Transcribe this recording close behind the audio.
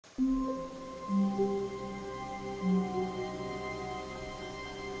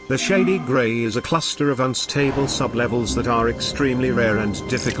The Shady Grey is a cluster of unstable sublevels that are extremely rare and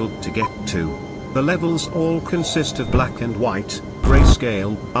difficult to get to. The levels all consist of black and white,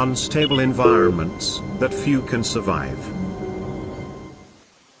 grayscale, unstable environments that few can survive.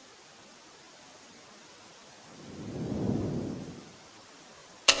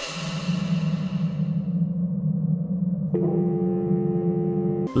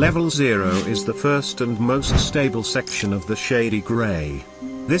 Level 0 is the first and most stable section of the Shady Grey.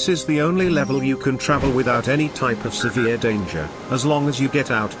 This is the only level you can travel without any type of severe danger, as long as you get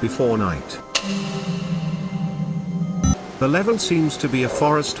out before night. The level seems to be a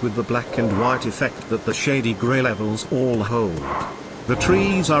forest with the black and white effect that the Shady Grey levels all hold. The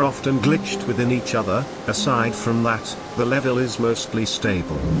trees are often glitched within each other. Aside from that, the level is mostly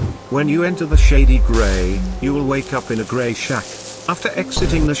stable. When you enter the Shady Grey, you will wake up in a grey shack. After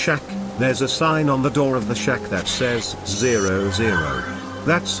exiting the shack, there's a sign on the door of the shack that says 00.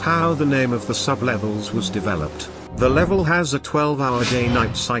 That's how the name of the sublevels was developed. The level has a 12-hour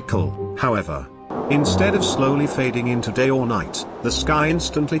day-night cycle, however. Instead of slowly fading into day or night, the sky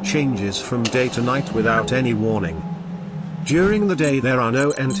instantly changes from day to night without any warning. During the day there are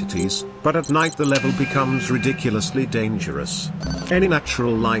no entities, but at night the level becomes ridiculously dangerous. Any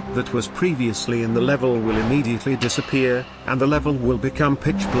natural light that was previously in the level will immediately disappear, and the level will become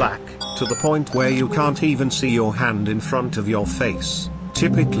pitch black, to the point where you can't even see your hand in front of your face.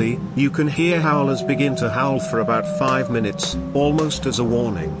 Typically, you can hear howlers begin to howl for about 5 minutes, almost as a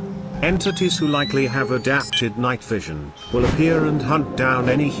warning. Entities who likely have adapted night vision will appear and hunt down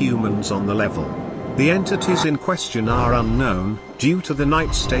any humans on the level. The entities in question are unknown, due to the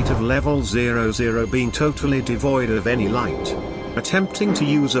night state of level 00 being totally devoid of any light. Attempting to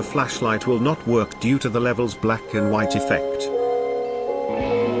use a flashlight will not work due to the level's black and white effect.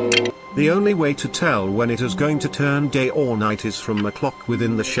 The only way to tell when it is going to turn day or night is from the clock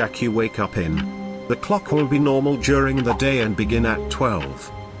within the shack you wake up in. The clock will be normal during the day and begin at 12.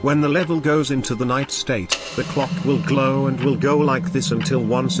 When the level goes into the night state, the clock will glow and will go like this until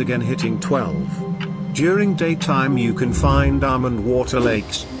once again hitting 12. During daytime you can find almond water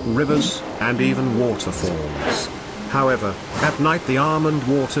lakes, rivers, and even waterfalls. However, at night the almond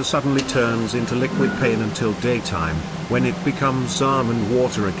water suddenly turns into liquid pain until daytime, when it becomes almond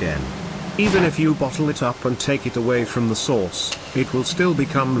water again. Even if you bottle it up and take it away from the source, it will still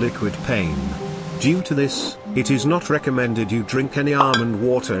become liquid pain. Due to this, it is not recommended you drink any almond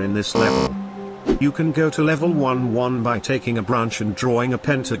water in this level. You can go to level 11 by taking a branch and drawing a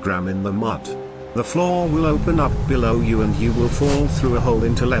pentagram in the mud. The floor will open up below you and you will fall through a hole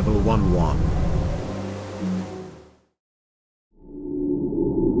into level 11.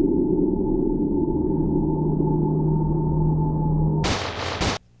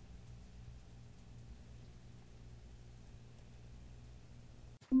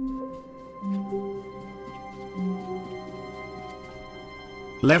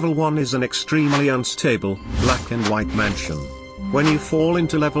 Level 1 is an extremely unstable, black and white mansion. When you fall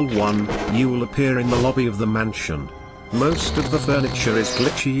into level 1, you will appear in the lobby of the mansion. Most of the furniture is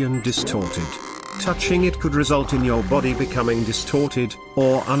glitchy and distorted. Touching it could result in your body becoming distorted,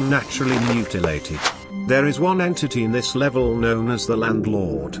 or unnaturally mutilated. There is one entity in this level known as the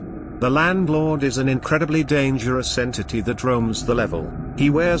Landlord. The Landlord is an incredibly dangerous entity that roams the level. He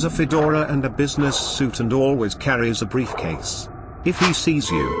wears a fedora and a business suit and always carries a briefcase. If he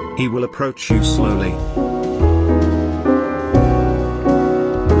sees you, he will approach you slowly.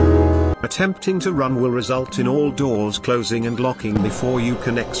 Attempting to run will result in all doors closing and locking before you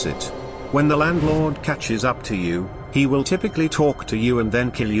can exit. When the Landlord catches up to you, he will typically talk to you and then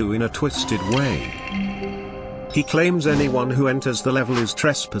kill you in a twisted way. He claims anyone who enters the level is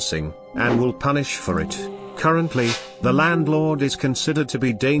trespassing, and will punish for it. Currently, the Landlord is considered to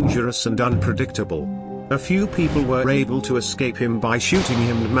be dangerous and unpredictable. A few people were able to escape him by shooting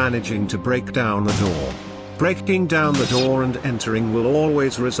him and managing to break down the door. Breaking down the door and entering will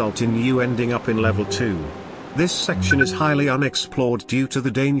always result in you ending up in level 2. This section is highly unexplored due to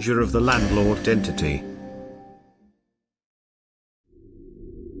the danger of the Landlord entity.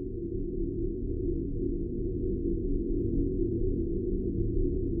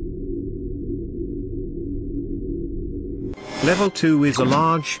 Level 2 is a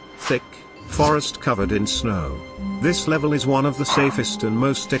large, thick forest covered in snow. This level is one of the safest and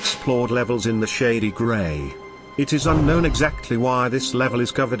most explored levels in the Shady Grey. It is unknown exactly why this level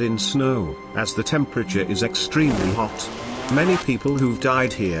is covered in snow, as the temperature is extremely hot. Many people who've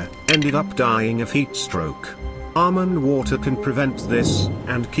died here ended up dying of heat stroke. Almond water can prevent this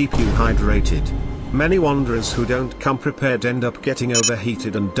and keep you hydrated. Many wanderers who don't come prepared end up getting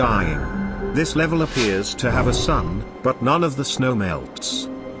overheated and dying. This level appears to have a sun, but none of the snow melts.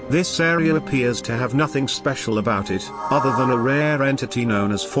 This area appears to have nothing special about it, other than a rare entity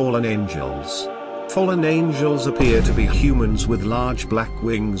known as fallen angels. Fallen angels appear to be humans with large black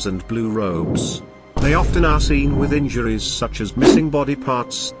wings and blue robes. They often are seen with injuries such as missing body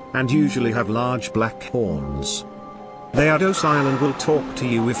parts, and usually have large black horns. They are docile and will talk to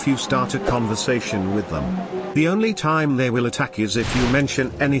you if you start a conversation with them. The only time they will attack is if you mention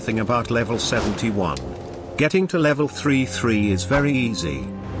anything about level 71. Getting to level 33 is very easy.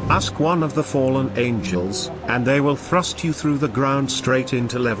 Ask one of the fallen angels, and they will thrust you through the ground straight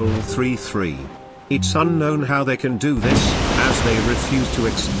into level 33. It's unknown how they can do this, as they refuse to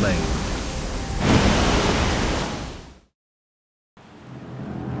explain.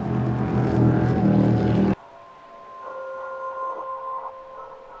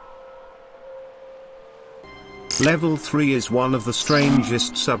 Level 3 is one of the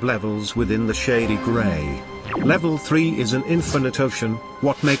strangest sub-levels within the Shady Grey. Level 3 is an infinite ocean.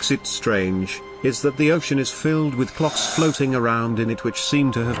 What makes it strange is that the ocean is filled with clocks floating around in it which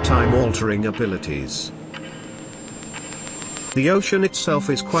seem to have time-altering abilities. The ocean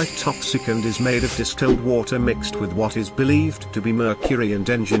itself is quite toxic and is made of distilled water mixed with what is believed to be mercury and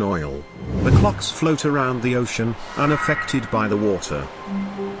engine oil. The clocks float around the ocean, unaffected by the water.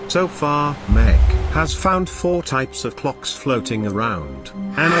 So far, Meg has found 4 types of clocks floating around: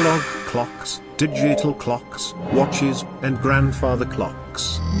 analog clocks, digital clocks, watches, and grandfather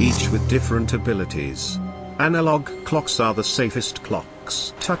clocks, each with different abilities. Analog clocks are the safest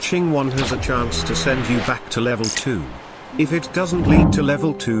clocks. Touching one has a chance to send you back to level 2. If it doesn't lead to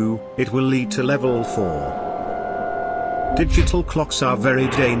level 2, it will lead to level 4. Digital clocks are very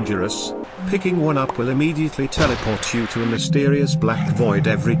dangerous. Picking one up will immediately teleport you to a mysterious black void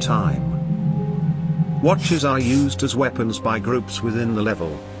every time. Watches are used as weapons by groups within the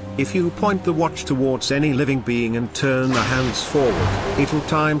level. If you point the watch towards any living being and turn the hands forward, it'll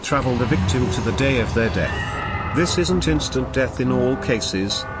time travel the victim to the day of their death. This isn't instant death in all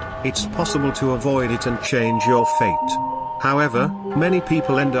cases. It's possible to avoid it and change your fate. However, many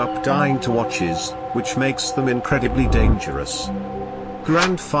people end up dying to watches, which makes them incredibly dangerous.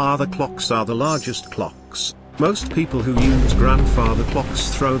 Grandfather clocks are the largest clocks. Most people who use grandfather clocks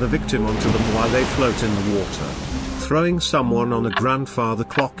throw the victim onto them while they float in the water. Throwing someone on a grandfather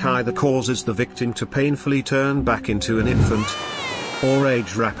clock either causes the victim to painfully turn back into an infant, or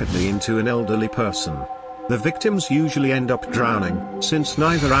age rapidly into an elderly person. The victims usually end up drowning, since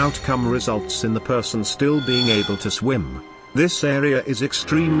neither outcome results in the person still being able to swim. This area is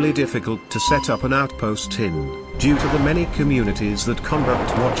extremely difficult to set up an outpost in, due to the many communities that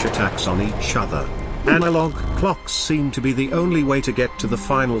conduct watch attacks on each other. Analog clocks seem to be the only way to get to the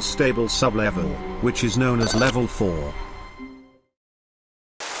final stable sub-level, which is known as level 4.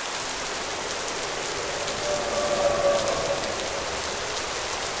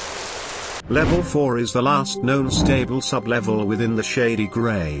 Level 4 is the last known stable sub-level within the Shady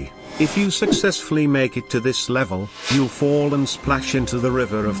Grey. If you successfully make it to this level, you'll fall and splash into the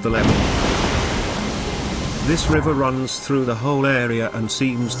river of the level. This river runs through the whole area and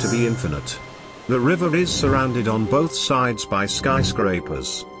seems to be infinite. The river is surrounded on both sides by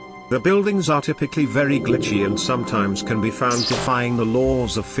skyscrapers. The buildings are typically very glitchy and sometimes can be found defying the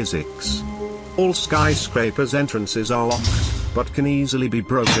laws of physics. All skyscrapers' entrances are locked, but can easily be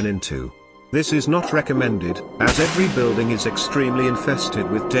broken into. This is not recommended, as every building is extremely infested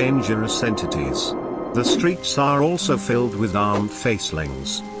with dangerous entities. The streets are also filled with armed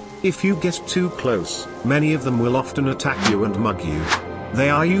facelings. If you get too close, many of them will often attack you and mug you. They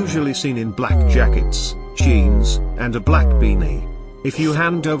are usually seen in black jackets, jeans, and a black beanie. If you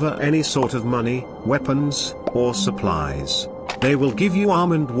hand over any sort of money, weapons, or supplies, they will give you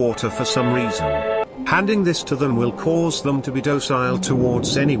almond water for some reason. Handing this to them will cause them to be docile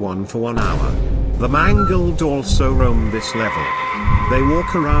towards anyone for 1 hour. The mangled also roam this level. They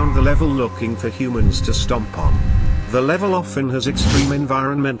walk around the level looking for humans to stomp on. The level often has extreme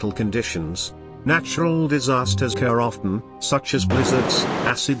environmental conditions. Natural disasters occur often, such as blizzards,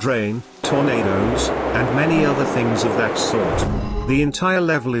 acid rain, tornadoes, and many other things of that sort. The entire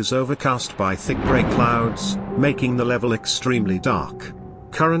level is overcast by thick grey clouds, making the level extremely dark.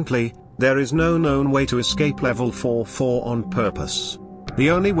 Currently, there is no known way to escape level 4 on purpose. The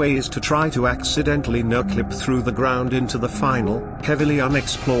only way is to try to accidentally no-clip through the ground into the final, heavily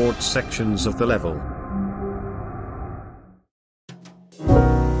unexplored sections of the level.